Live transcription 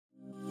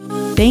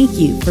Thank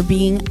you for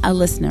being a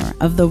listener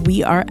of the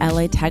We Are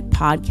LA Tech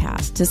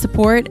podcast. To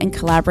support and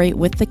collaborate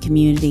with the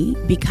community,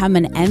 become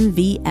an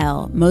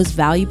MVL Most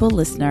Valuable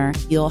Listener.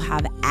 You'll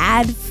have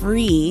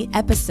ad-free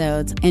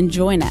episodes and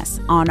join us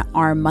on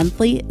our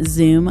monthly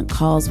Zoom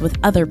calls with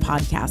other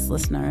podcast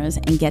listeners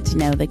and get to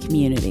know the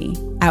community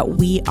at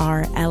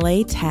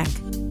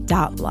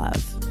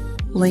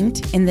wearelatech.love.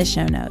 Linked in the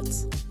show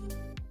notes.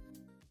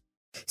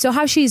 So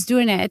how she's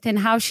doing it and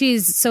how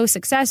she's so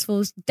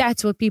successful,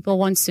 that's what people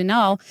want to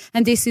know.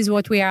 And this is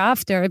what we are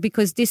after,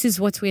 because this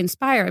is what we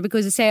inspire,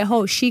 because they say,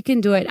 oh, she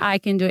can do it, I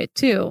can do it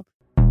too.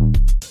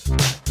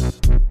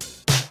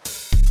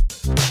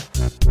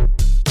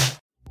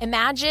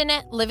 Imagine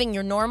living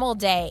your normal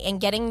day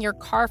and getting your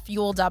car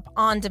fueled up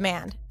on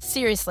demand.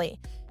 Seriously,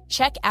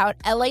 check out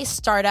LA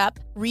Startup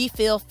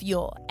Refill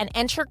Fuel and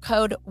enter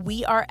code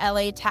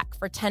WeAreLATech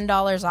for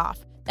 $10 off.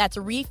 That's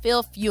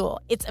Refill Fuel.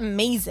 It's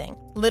amazing.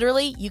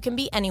 Literally, you can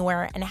be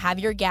anywhere and have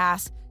your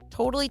gas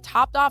totally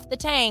topped off the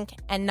tank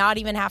and not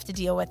even have to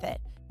deal with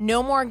it.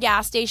 No more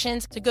gas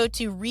stations. To go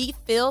to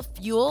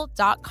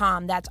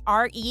refillfuel.com. That's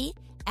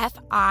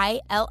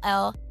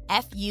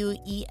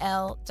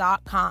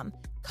REFILLFUEL.com.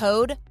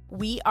 Code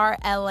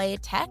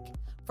WeAreLATech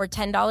for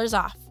 $10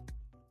 off.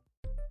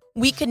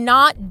 We could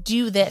not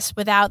do this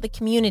without the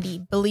community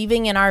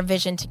believing in our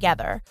vision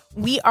together.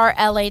 We Are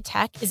LA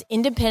Tech is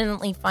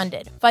independently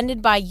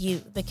funded by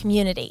you, the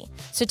community.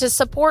 So to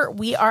support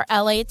We Are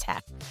LA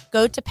Tech,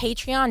 go to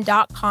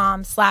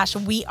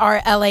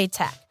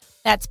patreon.com/WeAreLATech.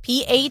 That's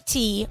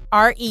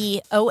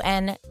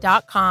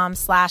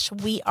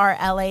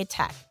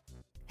patreon.com/WeAreLATech.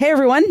 Hey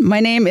everyone, my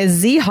name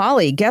is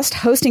Xehar, guest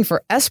hosting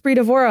for Esprit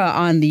Devora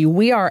on the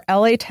We Are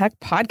LA Tech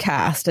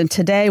podcast. And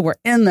today we're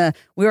in the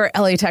We Are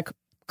LA Tech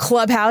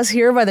clubhouse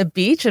here by the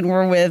beach, and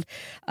we're with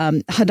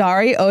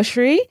Hadari,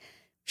 Oshri.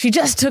 She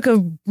just took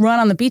a run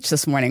on the beach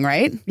this morning,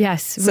 right?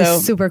 Yes, it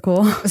was super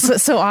cool.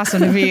 so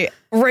awesome to be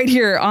right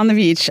here on the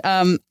beach.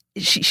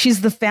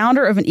 She's the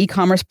founder of an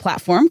e-commerce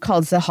platform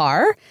called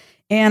Xehar.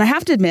 And I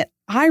have to admit,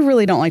 I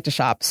really don't like to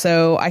shop,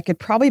 so I could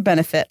probably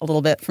benefit a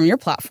little bit from your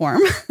platform.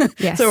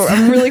 Yes. So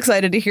I'm really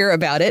excited to hear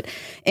about it.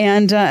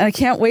 And I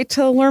can't wait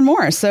to learn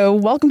more. So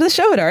welcome to the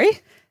show,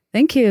 Hadari.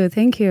 Thank you.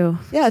 Thank you.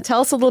 Yeah,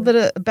 tell us a little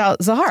bit about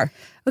Xehar.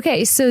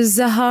 Okay, so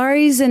Xehar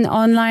is an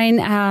online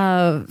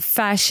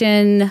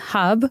fashion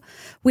hub.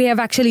 We have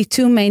actually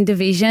two main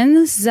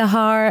divisions.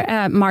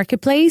 Xehar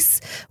Marketplace,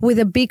 with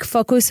a big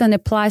focus on the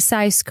plus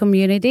size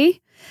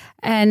community,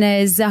 and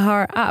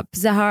Xehar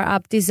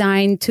App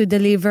designed to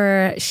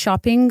deliver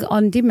shopping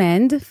on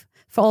demand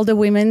for all the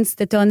women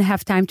that don't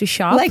have time to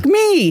shop. Like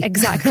me.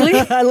 Exactly.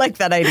 I like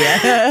that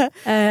idea.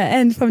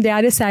 And from the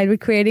other side, we're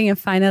creating a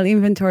final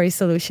inventory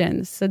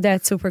solution. So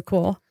that's super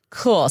cool.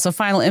 Cool. So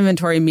final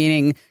inventory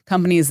meaning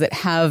companies that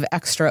have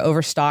extra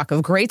overstock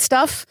of great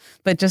stuff,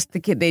 but just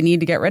they need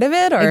to get rid of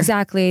it? Or?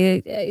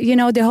 Exactly. You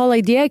know, the whole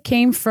idea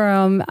came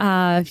from,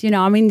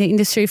 I'm in the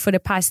industry for the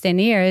past 10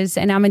 years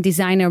and I'm a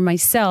designer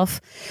myself.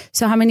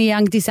 So how many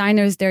young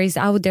designers there is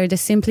out there that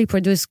simply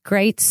produce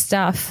great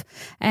stuff?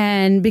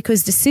 And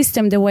because the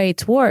system, the way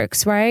it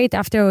works, right?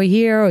 After a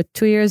year or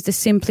 2 years, they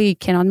simply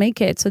cannot make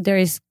it. So there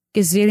is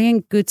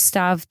gazillion good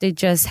stuff they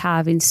just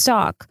have in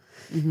stock.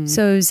 Mm-hmm.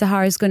 So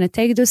Xehar is going to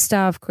take those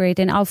stuff, create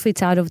an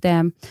outfit out of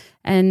them,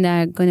 and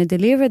going to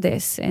deliver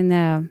this in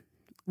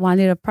one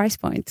little price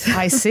point.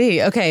 I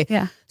see. Okay.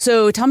 Yeah.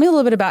 So tell me a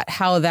little bit about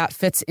how that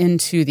fits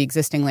into the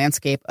existing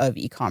landscape of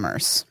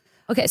e-commerce.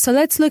 Okay. So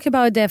let's look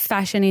about the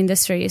fashion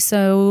industry.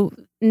 So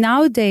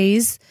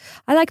nowadays,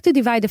 I like to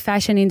divide the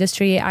fashion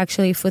industry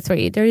actually for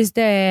three. There is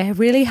the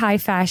really high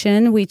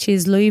fashion, which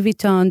is Louis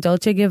Vuitton,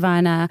 Dolce &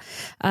 Gabbana,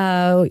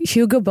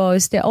 Hugo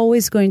Boss. They're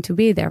always going to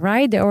be there,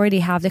 right? They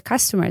already have the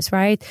customers,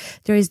 right?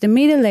 There is the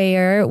middle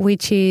layer,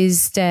 which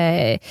is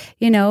there's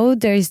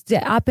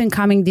the up and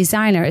coming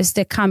designers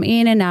that come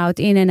in and out,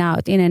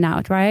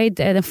 right?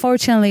 And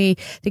unfortunately,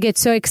 they get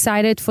so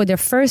excited for their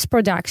first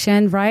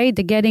production, right?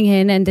 They're getting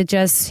in and they're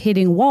just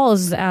hitting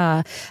walls.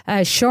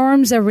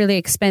 Showrooms are really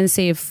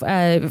expensive.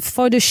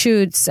 Photo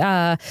shoots,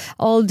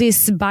 all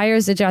these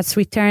buyers that just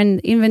return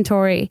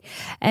inventory.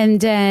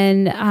 And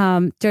then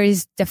there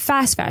is the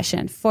fast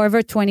fashion,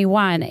 Forever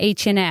 21,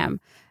 H&M,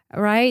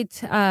 right?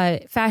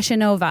 Fashion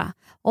Nova.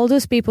 All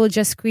those people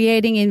just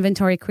creating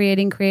inventory,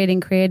 creating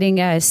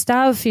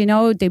stuff,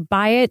 they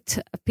buy it.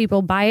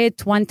 People buy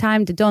it one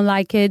time. They don't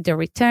like it. They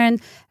return.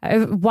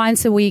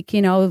 Once a week,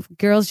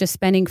 girls just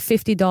spending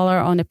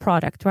 $50 on a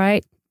product,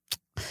 right?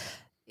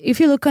 If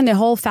you look on the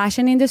whole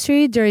fashion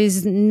industry, there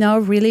is no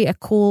really a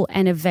cool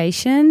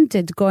innovation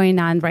that's going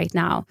on right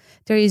now.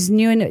 There is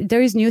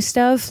new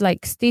stuff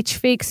like Stitch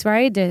Fix,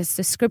 right? There's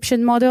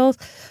subscription models,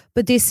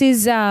 but this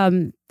is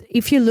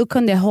if you look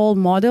on the whole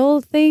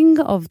model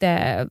thing of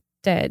the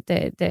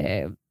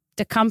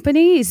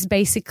company, is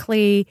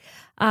basically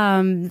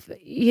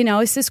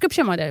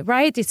subscription model,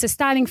 right? It's a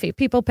styling fee.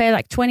 People pay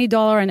like $20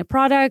 on a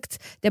product.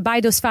 They buy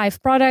those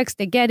 5 products.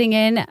 They're getting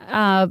in,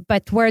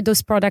 but where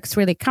those products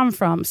really come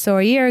from. So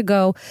a year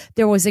ago,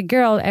 there was a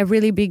girl, a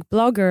really big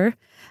blogger,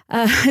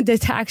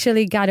 that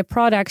actually got a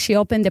product. She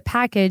opened the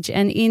package,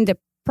 and in the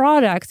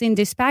products in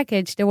this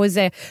package, there was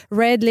a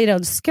red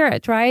little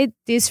skirt, right?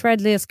 This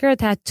red little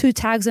skirt had 2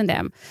 tags on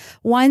them.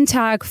 One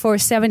tag for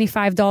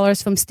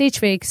 $75 from Stitch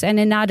Fix and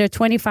another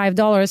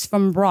 $25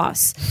 from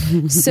Ross.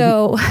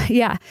 So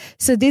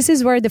this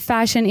is where the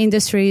fashion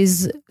industry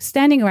is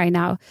standing right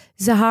now.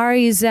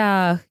 Xehar is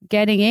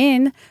getting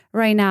in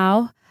right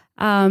now.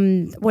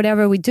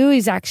 Whatever we do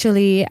is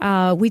actually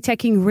we're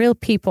taking real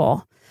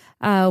people.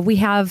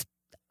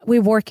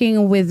 We're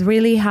working with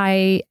really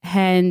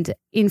high-end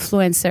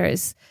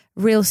influencers,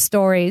 real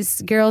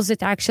stories, girls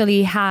that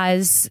actually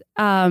has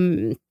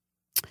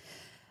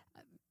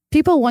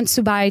people want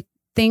to buy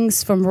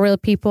things from real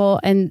people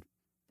and,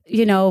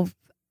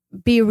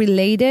 be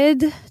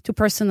related to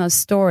personal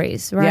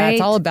stories, right? Yeah,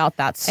 it's all about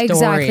that story.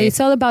 Exactly.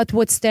 It's all about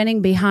what's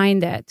standing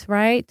behind it,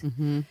 right?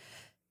 Mm-hmm.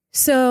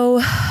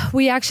 So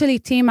we actually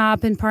team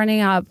up and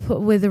partnering up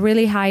with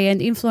really high-end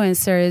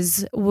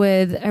influencers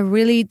with a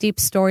really deep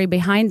story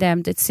behind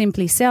them that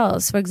simply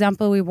sells. For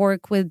example, we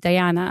work with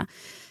Diana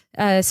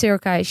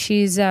Sirka.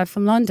 She's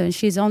from London.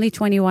 She's only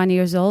 21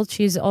 years old.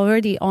 She's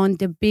already on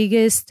the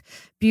biggest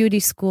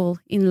beauty school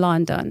in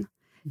London.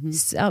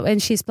 Mm-hmm.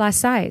 And she's plus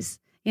size.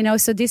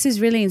 So this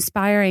is really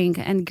inspiring.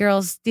 And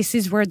girls, this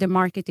is where the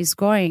market is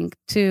going,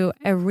 to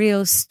a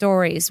real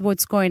stories,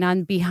 what's going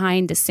on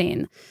behind the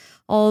scene.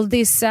 All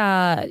these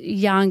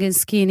young and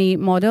skinny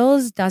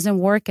models doesn't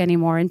work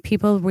anymore, and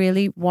people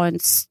really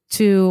want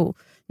to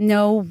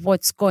know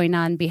what's going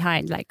on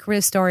behind, like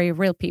real story,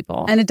 real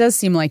people. And it does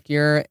seem like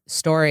your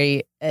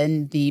story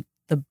and the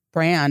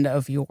brand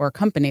of your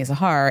company,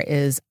 Xehar,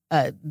 is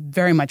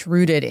very much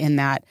rooted in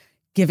that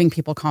giving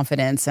people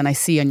confidence. And I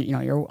see on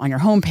your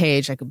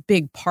homepage, like a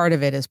big part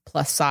of it is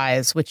plus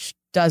size, which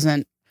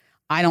I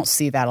don't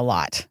see that a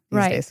lot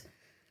these days.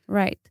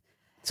 Right.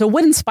 So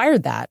what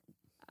inspired that?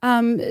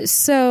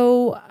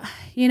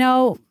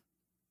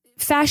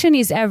 Fashion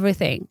is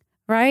everything,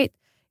 right?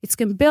 It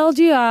can build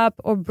you up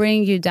or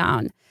bring you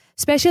down,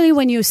 especially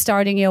when you're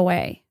starting your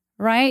way,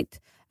 right?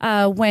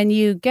 When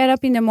you get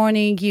up in the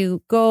morning,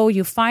 you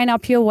find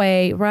up your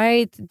way,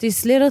 right?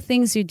 These little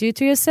things you do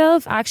to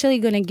yourself actually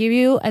going to give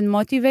you and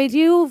motivate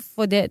you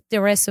for the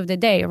rest of the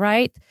day,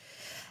 right?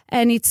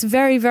 And it's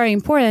very, very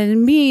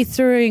important. Me,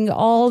 through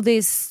all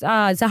this,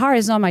 Xehar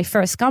is not my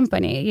first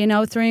company,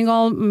 through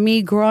all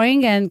me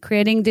growing and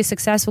creating this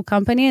successful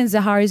company. And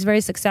Xehar is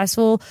very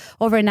successful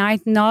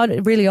overnight, not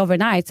really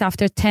overnight,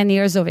 after 10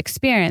 years of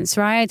experience,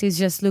 right? It's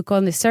just look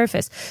on the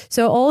surface.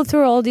 So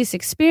through all this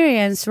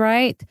experience,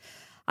 right?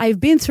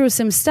 I've been through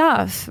some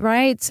stuff,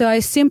 right? So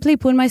I simply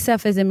put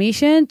myself as a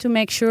mission to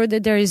make sure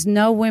that there is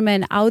no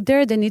women out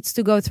there that needs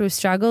to go through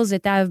struggles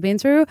that I've been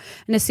through,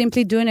 and I'm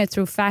simply doing it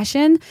through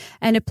fashion.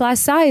 And the plus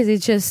size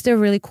is just a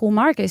really cool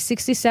market.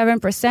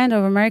 67%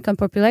 of American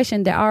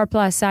population, there are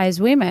plus size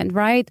women,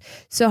 right?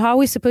 So how are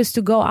we supposed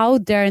to go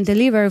out there and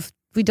deliver if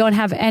we don't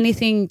have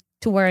anything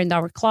to wear in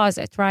our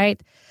closet,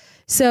 right?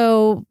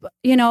 So,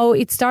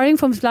 it's starting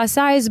from plus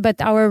size, but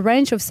our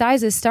range of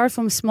sizes start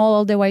from small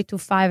all the way to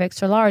 5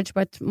 extra large.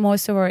 But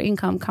most of our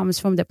income comes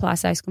from the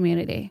plus size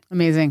community.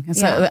 Amazing.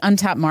 It's an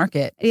untapped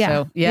market.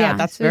 Yeah. So,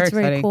 that's very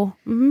exciting. Very cool.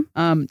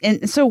 Mm-hmm.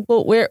 And so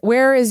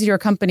where is your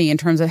company in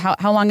terms of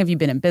how long have you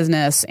been in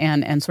business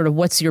and sort of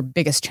what's your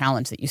biggest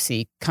challenge that you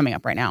see coming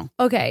up right now?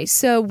 Okay.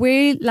 So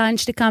we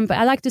launched the company.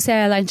 I like to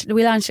say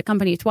we launched the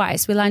company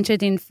twice. We launched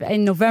it in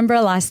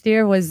November last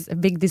year, was a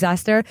big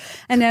disaster.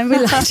 And then we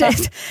launched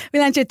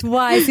it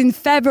twice in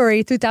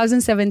February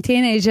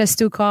 2017. It just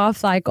took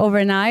off like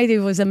overnight. It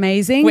was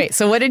amazing. Wait,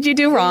 so what did you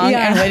do wrong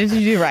and what did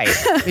you do right?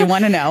 We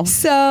want to know.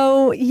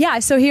 So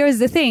here's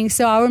the thing.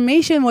 So our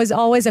mission was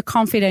always a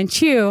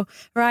confident you,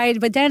 right?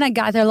 But then I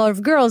got a lot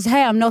of girls,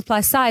 hey, I'm not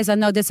plus size. I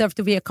don't deserve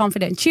to be a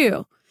confident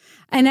you.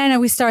 And then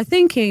we start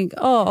thinking,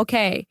 oh,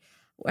 okay,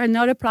 we're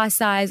not a plus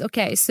size.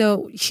 Okay,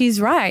 so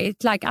she's right.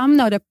 Like I'm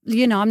not a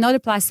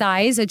plus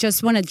size. I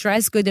just want to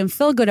dress good and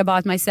feel good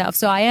about myself.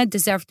 So I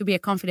deserve to be a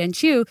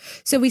confident you.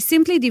 So we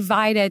simply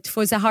divided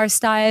for Xehar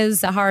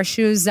styles, Xehar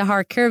shoes,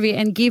 Xehar curvy,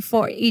 and give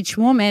for each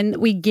woman,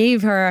 we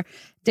gave her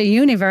the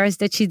universe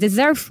that she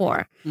deserved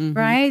for,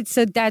 right?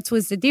 So that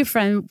was the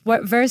difference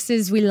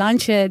versus we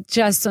launched it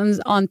just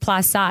on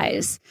plus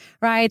size,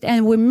 right?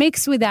 And we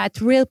mix with that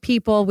real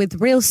people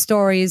with real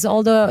stories,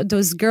 all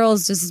those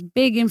girls, those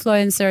big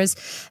influencers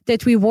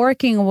that we're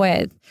working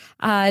with.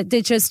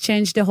 They just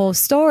changed the whole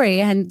story.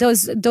 And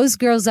those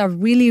girls are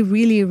really,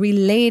 really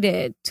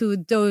related to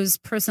those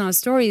personal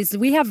stories.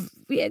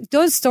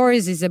 Those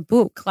stories is a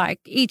book, like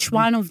each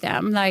one of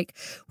them. Like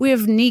we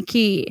have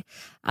Nikki.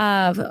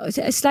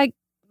 It's like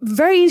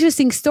very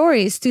interesting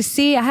stories to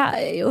see how,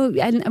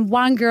 and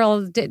one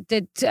girl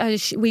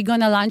that we're going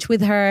to launch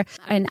with her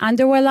an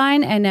underwear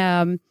line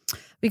and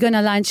we're going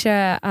to launch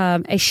a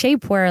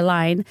shapewear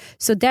line.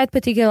 So that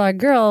particular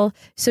girl,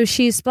 so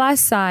she's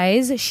plus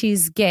size,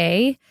 she's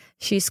gay,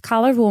 she's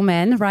colored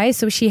woman, right?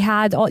 So she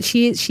had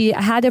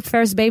her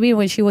first baby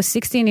when she was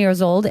 16 years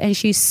old, and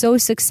she's so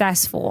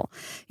successful,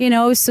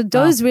 so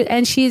those,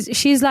 and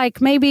she's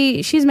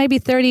maybe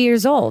 30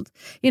 years old,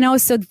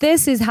 so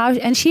this is how,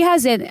 and she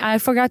has I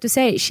forgot to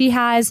say, she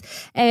has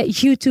a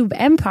YouTube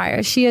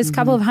empire. She has a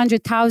couple of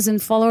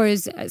 100,000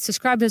 followers,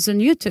 subscribers on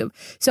YouTube.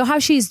 So how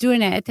she's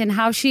doing it and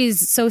how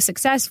she's so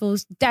successful,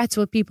 that's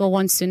what people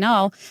want to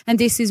know. And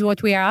this is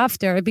what we are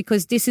after,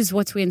 because this is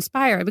what we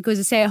inspire, because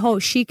they say, oh,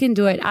 she can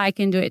do it, I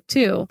can do it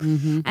too.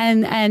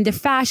 And the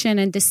fashion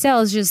and the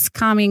sales just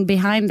coming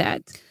behind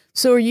that.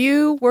 So are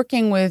you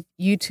working with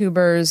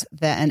YouTubers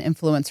and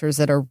influencers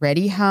that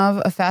already have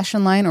a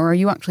fashion line, or are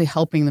you actually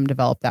helping them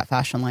develop that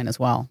fashion line as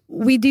well?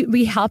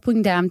 We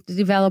helping them to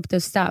develop the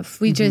stuff.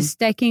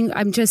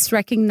 I'm just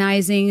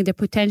recognizing the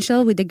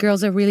potential with the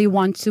girls that really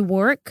want to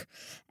work,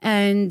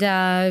 and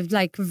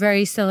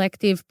very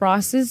selective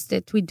process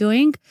that we're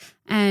doing.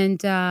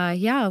 And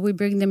we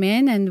bring them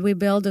in and we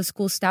build a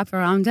cool stuff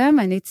around them,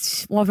 and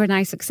it's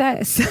overnight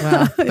success.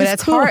 Wow. But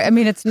it's cool. Hard. I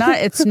mean, it's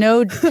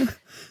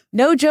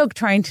no joke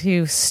trying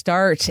to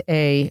start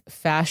a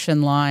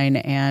fashion line.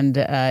 And,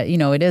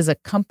 it is a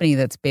company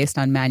that's based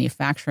on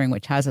manufacturing,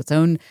 which has its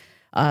own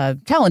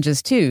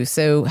challenges too.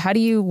 So how do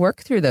you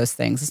work through those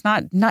things? It's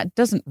not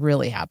doesn't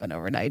really happen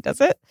overnight,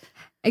 does it?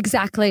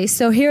 Exactly.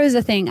 So here's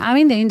the thing. I'm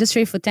in the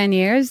industry for 10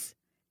 years.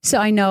 So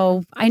I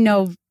know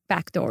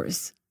back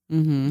doors.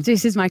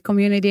 This is my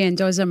community and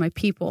those are my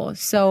people.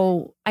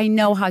 So I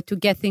know how to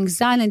get things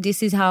done, and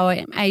this is how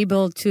I'm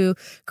able to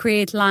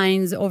create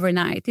lines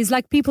overnight. It's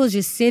like people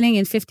just sitting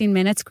in 15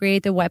 minutes,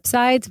 create a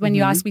website. When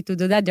you ask me to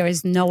do that, there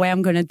is no way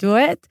I'm going to do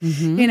it,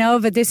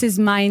 but this is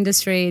my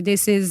industry.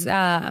 This is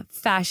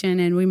fashion,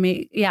 and we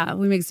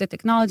mix the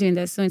technology in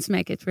this, so it's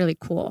make it really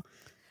cool.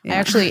 Yeah. I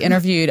actually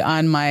interviewed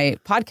on my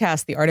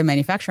podcast, The Art of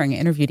Manufacturing, I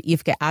interviewed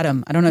Yvka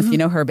Adam. I don't know if you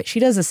know her, but she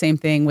does the same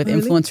thing with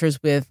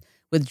influencers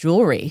with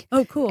jewelry.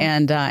 Oh, cool.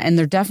 And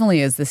there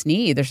definitely is this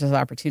need. There's this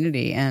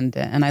opportunity. And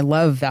I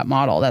love that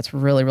model. That's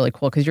really, really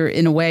cool, because you're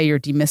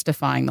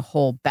demystifying the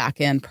whole back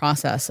end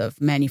process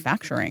of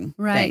manufacturing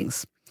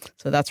things.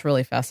 So that's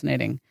really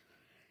fascinating.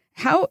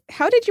 How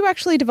did you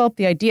actually develop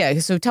the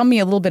idea? So tell me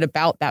a little bit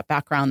about that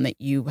background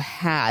that you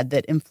had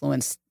that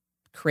influenced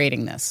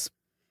creating this.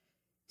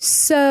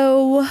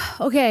 So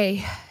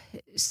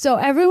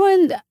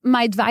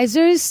my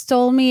advisors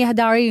told me,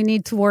 Hadari, you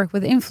need to work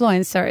with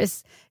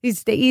influencers.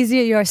 It's the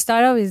easier, your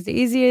startup is the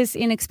easiest,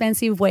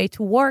 inexpensive way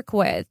to work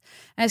with.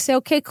 And I said,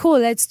 okay, cool,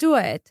 let's do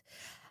it.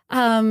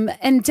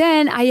 And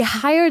then I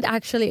hired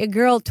actually a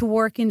girl to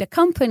work in the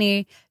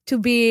company to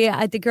be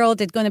the girl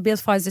that's going to build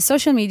for us the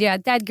social media.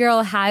 That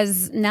girl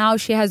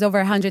she has over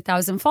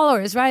 100,000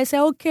 followers, right? I say,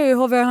 okay,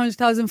 over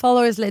 100,000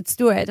 followers, let's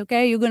do it.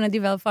 Okay, you're going to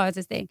develop for us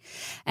this thing.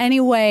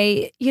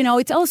 Anyway,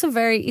 it's also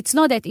it's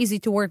not that easy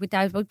to work with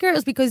type of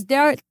girls, because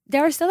they're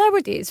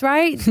celebrities,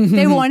 right?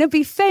 They want to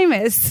be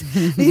famous,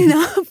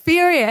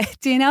 period.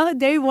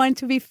 They want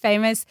to be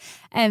famous,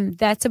 and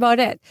that's about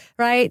it,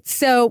 right?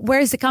 So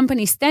where's the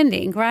company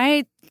standing,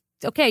 right?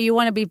 Okay, you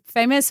want to be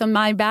famous on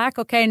my back?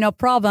 Okay, no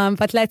problem.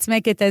 But let's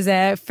make it as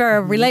a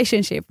fair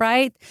relationship,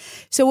 right?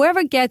 So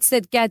whoever gets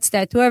it, gets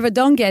that. Whoever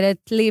don't get it,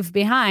 leave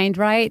behind,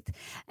 right?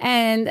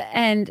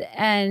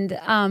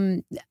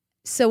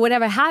 So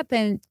whatever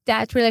happened,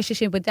 that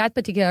relationship with that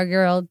particular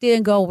girl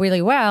didn't go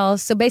really well.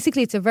 So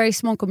basically, it's a very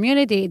small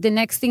community. The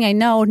next thing I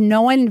know,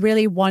 no one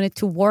really wanted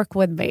to work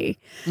with me.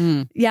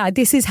 Yeah,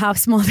 this is how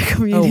small the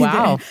community is. Oh,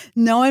 wow.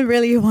 No one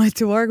really wanted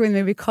to work with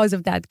me because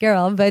of that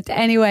girl. But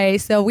anyway,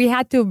 so we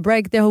had to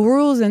break the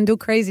rules and do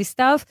crazy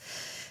stuff.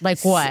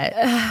 Like what?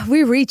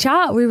 We reach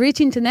out. We reach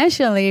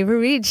internationally. We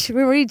reach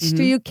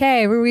to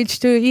UK. We reach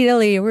to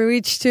Italy. We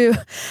reach to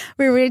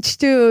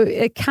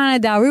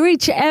Canada. We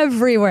reach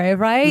everywhere,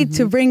 right?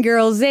 To bring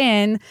girls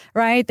in,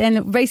 right?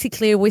 And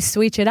basically we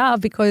switch it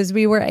up, because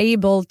we were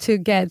able to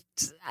get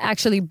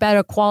actually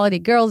better quality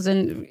girls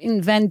and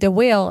invent the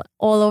wheel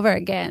all over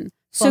again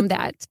from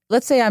that.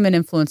 Let's say I'm an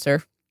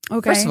influencer.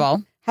 Okay. First of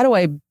all, how do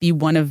I be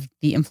one of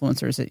the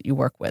influencers that you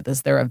work with?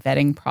 Is there a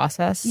vetting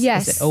process?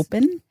 Yes. Is it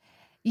open?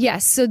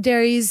 Yes. So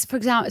there is, for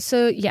example,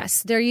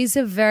 there is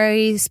a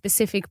very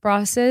specific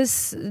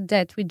process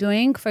that we're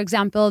doing. For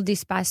example,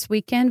 this past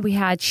weekend, we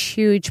had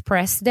huge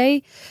press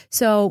day.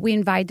 So we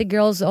invite the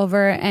girls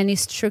over, and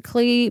it's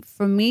strictly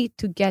for me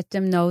to get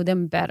them know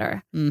them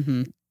better.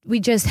 We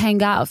just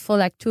hang out for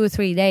like 2 or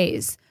 3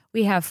 days.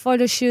 We have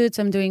photo shoots.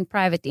 I'm doing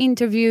private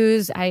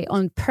interviews. I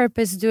on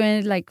purpose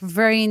doing like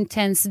very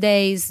intense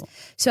days,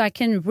 so I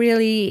can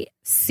really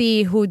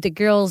see who the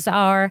girls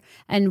are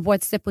and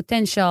what's the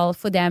potential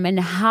for them and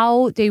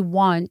how they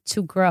want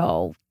to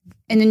grow.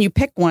 And then you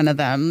pick one of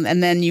them,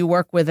 and then you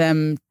work with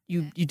them.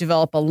 You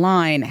develop a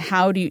line.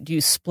 How do you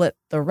split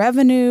the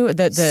revenue,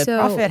 the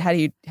profit? How do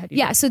you?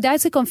 Yeah, so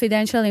that's a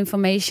confidential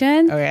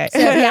information. Okay. So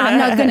yeah, I'm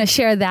not going to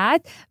share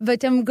that,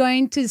 but I'm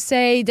going to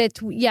say that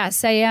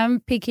yes, I am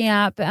picking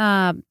up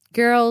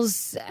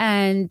girls,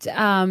 and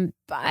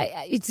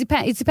it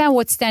depends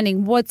what's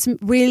standing. What's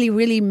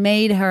really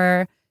made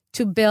her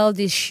to build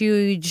this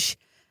huge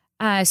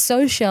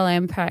social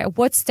empire?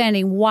 What's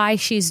standing? Why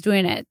she's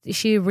doing it?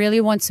 She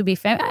really wants to be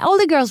famous. All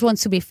the girls want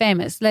to be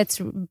famous.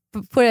 Let's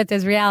put it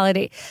as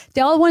reality.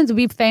 They all want to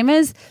be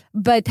famous,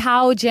 but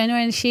how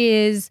genuine she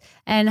is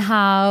and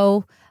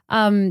how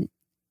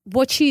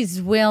what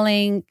she's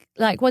willing,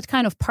 like what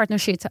kind of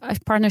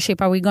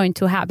partnership are we going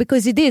to have?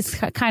 Because it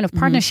is a kind of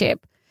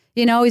partnership.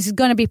 You know, it's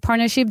going to be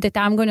partnership that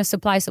I'm going to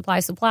supply.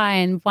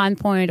 And one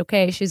point,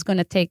 okay, she's going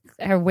to take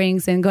her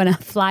wings and going to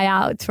fly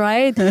out,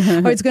 right?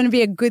 Or it's going to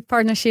be a good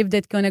partnership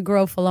that's going to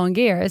grow for long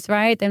years,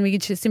 right? And we're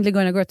just simply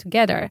going to grow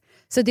together.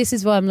 So this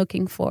is what I'm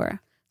looking for.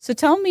 So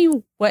tell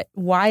me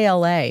why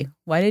LA?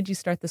 Why did you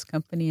start this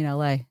company in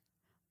LA?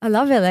 I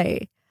love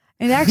LA.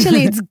 And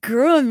actually, it's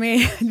grew on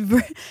me.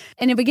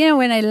 In the beginning,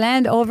 when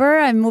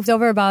I moved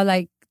over about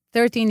like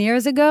 13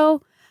 years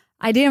ago.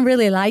 I didn't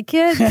really like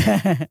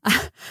it.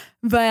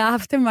 But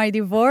after my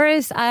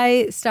divorce,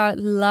 I start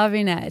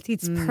loving it.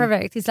 It's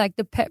perfect. It's like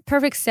the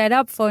perfect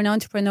setup for an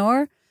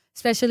entrepreneur,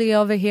 especially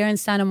over here in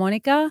Santa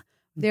Monica.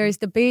 There's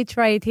the beach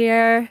right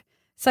here.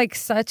 It's like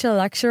such a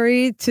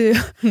luxury to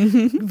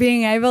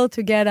being able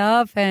to get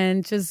up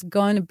and just go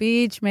on the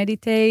beach,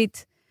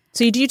 meditate.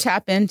 So do you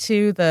tap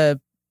into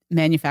the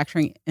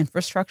manufacturing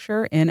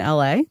infrastructure in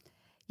LA?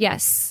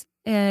 Yes.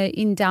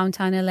 In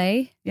downtown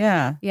LA.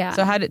 Yeah.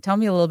 So tell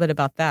me a little bit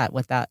about that,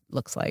 what that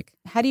looks like.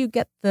 How do you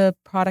get the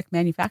product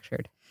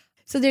manufactured?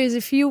 So there's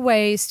a few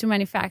ways to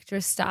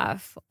manufacture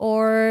stuff,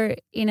 or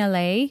in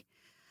LA,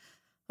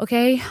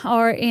 okay,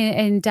 or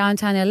in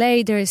downtown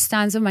LA, there is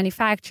tons of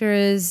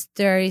manufacturers,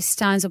 there is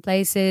tons of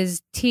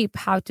places tip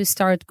how to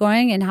start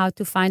going and how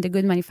to find the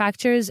good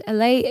manufacturers.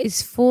 LA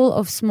is full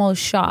of small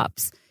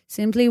shops.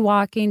 Simply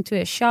walk into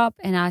a shop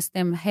and ask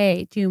them,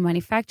 hey, do you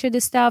manufacture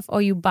this stuff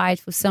or you buy it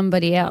for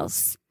somebody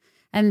else?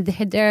 And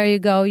there you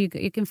go.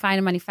 You can find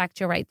a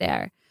manufacturer right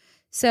there.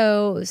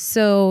 So.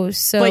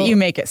 But you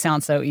make it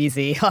sound so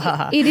easy.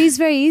 It is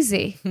very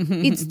easy.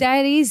 It's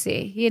that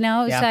easy. You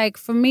know, it's like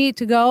for me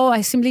to go,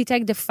 I simply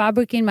take the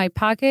fabric in my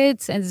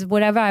pockets and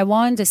whatever I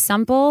want, a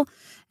sample.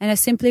 And I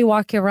simply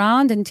walk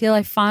around until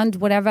I find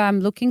whatever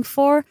I'm looking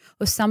for,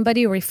 or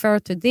somebody refer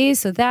to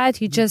this or that.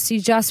 You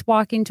just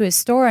walk into a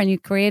store and you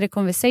create a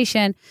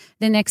conversation.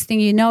 The next thing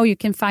you know, you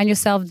can find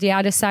yourself the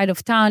other side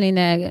of town in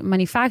a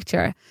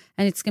manufacturer,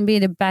 and it's gonna be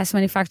the best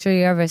manufacturer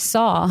you ever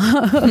saw.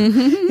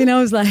 You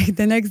know, it's like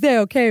the next day,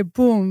 okay,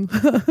 boom.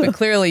 But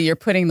clearly, you're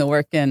putting the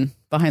work in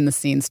behind the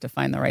scenes to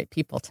find the right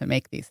people to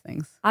make these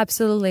things.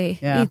 Absolutely,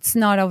 It's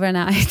not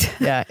overnight.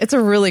 Yeah, it's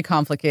a really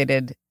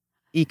complicated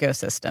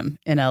ecosystem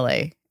in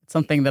LA.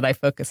 Something that I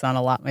focus on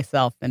a lot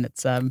myself, and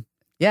it's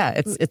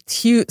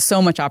huge,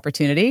 so much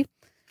opportunity.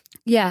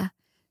 Yeah,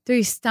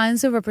 there's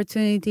tons of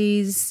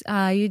opportunities.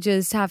 You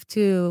just have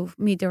to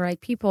meet the right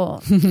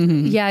people.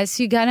 Yes,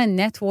 you gotta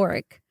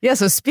network. Yeah.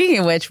 So speaking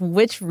of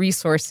which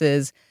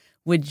resources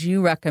would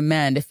you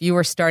recommend if you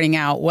were starting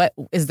out? What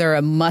is there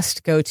a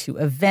must go to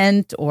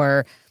event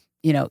or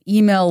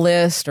email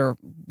list, or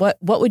what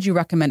would you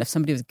recommend if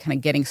somebody was kind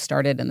of getting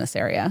started in this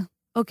area?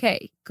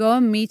 Okay, go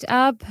meet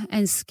up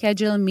and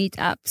schedule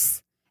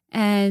meetups.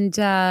 And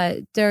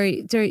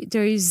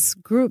there is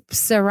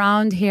groups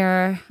around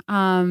here.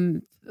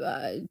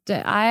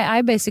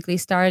 I basically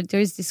started,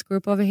 there's this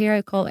group over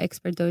here called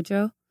Expert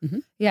Dojo.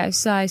 Yeah,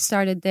 so I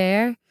started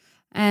there.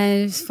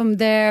 And from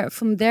there,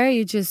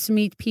 you just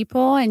meet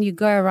people and you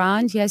go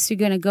around. Yes, you're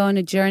going to go on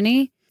a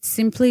journey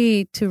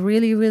simply to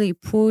really, really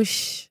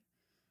push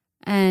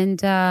and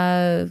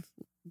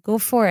go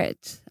for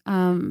it.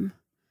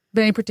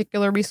 But any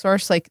particular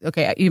resource? Like,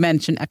 okay, you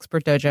mentioned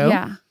Expert Dojo.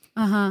 Yeah.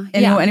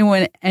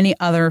 Any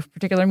other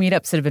particular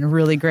meetups that have been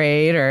really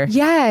great? Or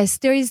yes,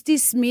 there is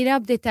this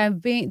meetup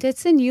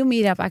that's a new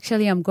meetup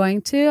actually I'm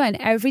going to, and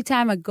every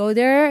time I go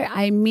there,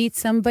 I meet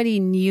somebody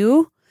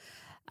new.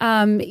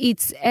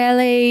 It's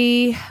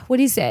LA, what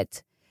is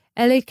it?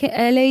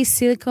 LA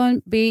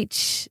Silicon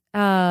Beach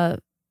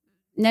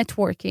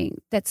Networking.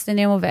 That's the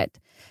name of it.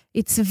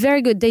 It's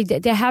very good.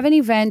 They have an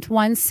event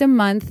once a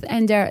month,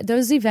 and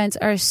those events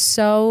are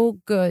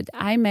so good.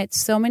 I met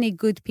so many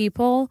good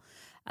people,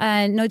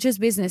 and not just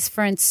business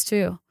friends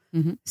too.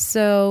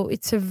 So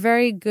it's a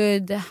very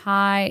good,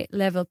 high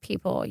level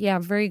people. Yeah,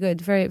 very good.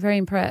 Very, very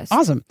impressed.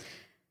 Awesome.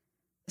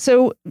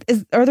 So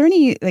are there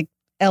any like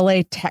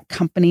LA tech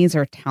companies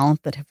or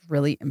talent that have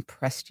really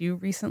impressed you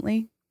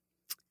recently?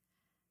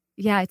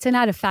 Yeah, it's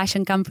another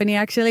fashion company,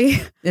 actually.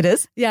 It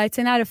is? Yeah, it's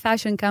another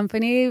fashion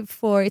company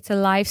it's a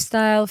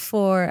lifestyle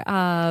for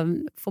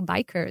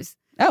bikers.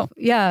 Oh.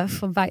 Yeah,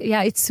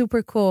 it's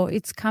super cool.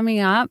 It's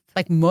coming up.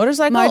 Like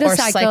motorcycles or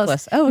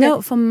cyclists? Oh, okay.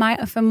 No, for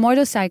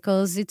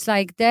motorcycles. It's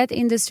like that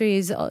industry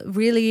is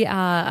really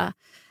an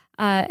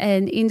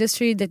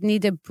industry that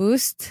need a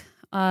boost.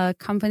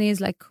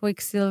 Companies like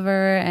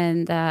Quicksilver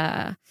and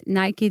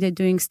Nike, they're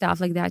doing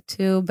stuff like that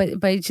too. But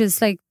it's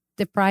just like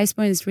the price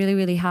point is really,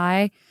 really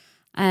high.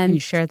 Can you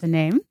share the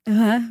name?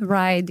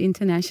 Ride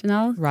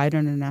International. Ride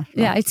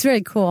International. Yeah, it's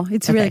really cool.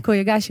 It's really cool.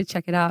 You guys should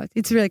check it out.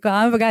 It's really cool.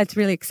 I got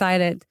really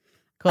excited.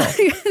 Cool.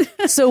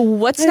 So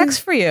what's next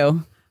for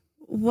you?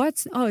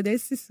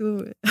 This is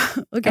okay.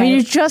 I mean,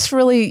 you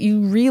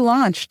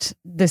relaunched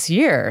this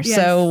year. Yes.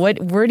 So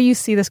where do you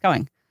see this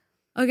going?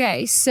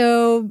 Okay,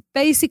 so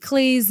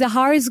basically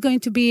Xehar is going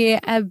to be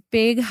a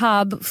big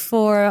hub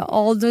for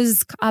all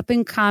those up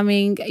and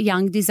coming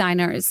young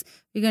designers.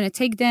 We're going to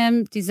take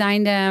them,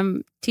 design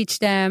them, teach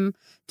them,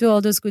 do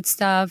all those good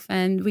stuff,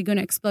 and we're going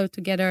to explore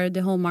together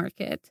the whole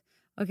market.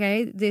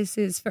 Okay, this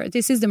is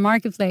the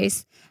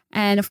marketplace,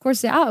 and of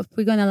course the app.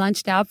 We're going to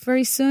launch the app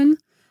very soon.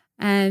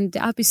 And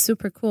the app is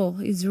super cool.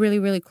 It's really,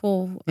 really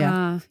cool.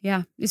 Yeah,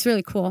 it's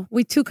really cool.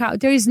 We took out,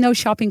 there is no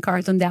shopping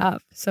cart on the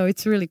app. So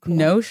it's really cool.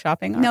 No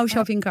shopping cart? No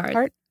shopping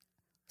cart.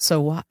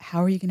 So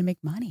how are you going to make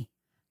money?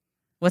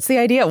 What's the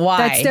idea?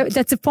 Why?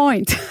 That's the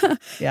point.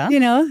 Yeah.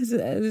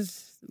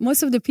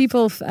 Most of the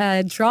people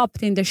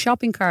dropped in the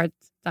shopping cart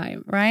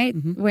time, right?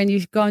 Mm-hmm. When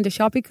you go on the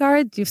shopping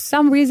cart, for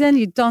some reason,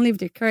 you don't leave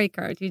the credit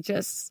card. You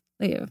just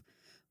leave.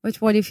 But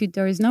what if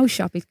there is no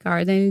shopping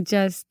cart and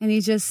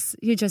you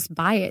just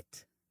buy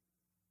it?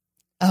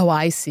 Oh,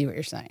 I see what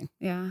you're saying.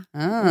 Yeah.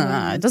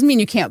 It doesn't mean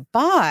you can't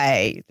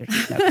buy.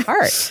 There's no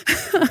cart.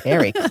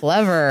 Very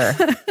clever.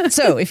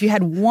 So if you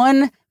had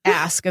one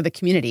ask of the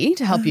community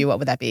to help you, what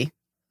would that be?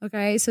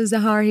 Okay. So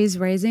Xehar, he's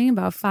raising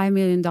about $5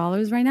 million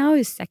right now.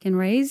 His second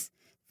raise.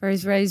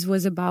 First raise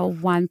was about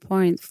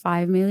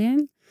 $1.5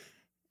 million.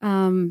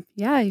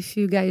 If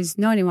you guys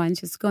know anyone,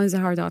 just go on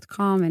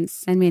Xehar.com and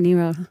send me an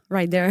email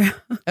right there.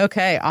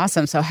 Okay,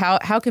 awesome. So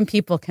how can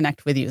people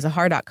connect with you?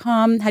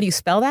 Xehar.com. How do you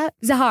spell that?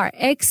 Xehar,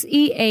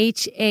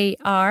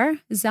 Xehar.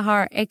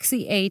 Xehar,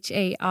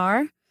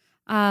 Xehar.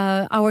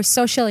 Our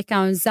social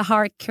accounts,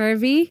 Xehar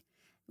Curvy.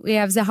 We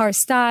have Xehar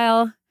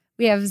Style.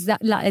 We have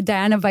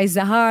Diana by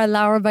Xehar,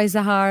 Laura by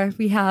Xehar.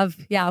 We have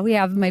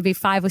maybe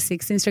 5 or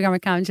 6 Instagram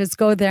accounts. Just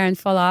go there and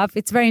follow up.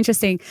 It's very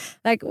interesting.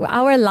 Like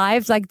our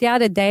lives, like the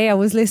other day I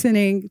was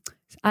listening.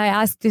 I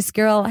asked this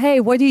girl, hey,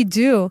 what did you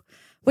do?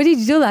 What did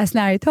you do last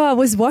night? Oh, I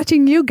was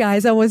watching you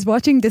guys. I was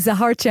watching the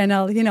Xehar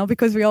channel,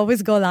 because we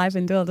always go live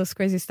and do all those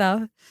crazy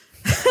stuff.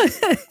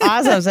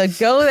 Awesome. So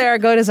go there,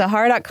 go to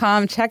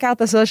Xehar.com, check out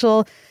the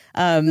social.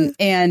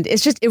 And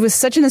it was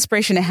such an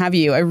inspiration to have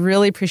you. I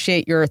really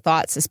appreciate your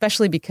thoughts,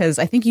 especially because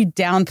I think you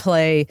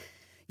downplay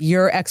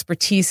your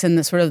expertise in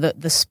the sort of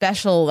the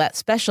special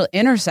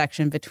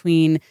intersection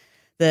between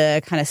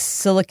the kind of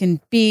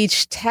Silicon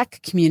Beach tech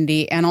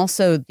community and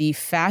also the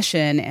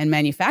fashion and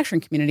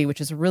manufacturing community,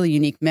 which is a really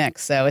unique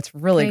mix. So it's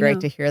really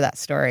great to hear that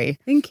story.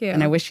 Thank you.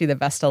 And I wish you the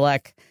best of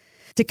luck.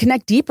 To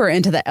connect deeper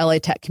into the LA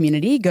Tech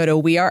community, go to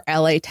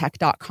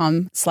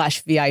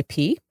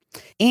wearelatech.com/VIP.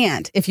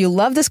 And if you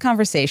love this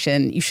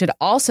conversation, you should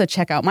also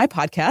check out my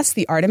podcast,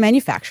 The Art of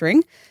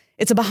Manufacturing.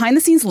 It's a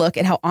behind-the-scenes look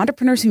at how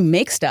entrepreneurs who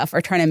make stuff are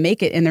trying to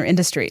make it in their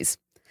industries.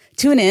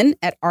 Tune in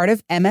at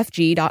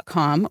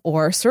artofmfg.com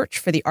or search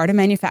for The Art of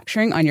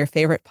Manufacturing on your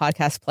favorite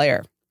podcast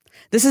player.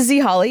 This is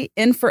Z Holly,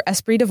 in for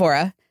Esprit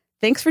Devora.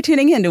 Thanks for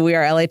tuning in to We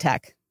Are LA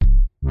Tech.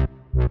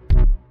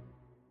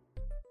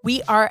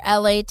 We Are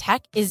LA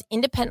Tech is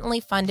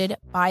independently funded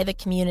by the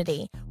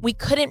community. We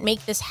couldn't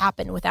make this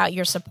happen without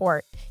your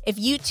support. If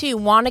you too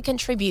want to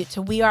contribute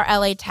to We Are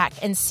LA Tech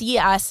and see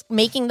us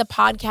making the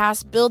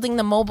podcast, building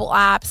the mobile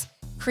apps,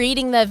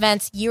 creating the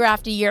events year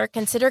after year,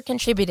 consider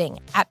contributing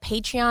at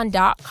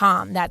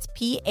patreon.com. That's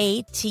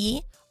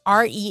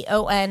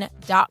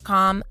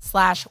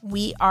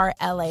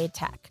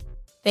patreon.com/wearelatech.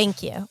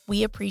 Thank you.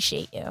 We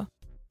appreciate you.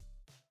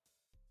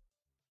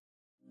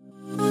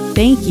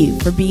 Thank you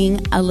for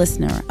being a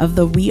listener of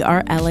the We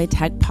Are LA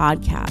Tech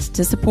podcast.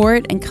 To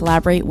support and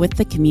collaborate with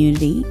the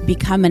community,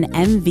 become an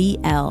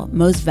MVL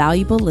Most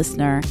Valuable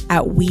Listener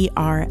at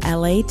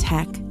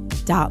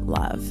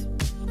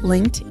wearelatech.love.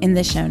 Linked in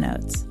the show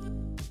notes.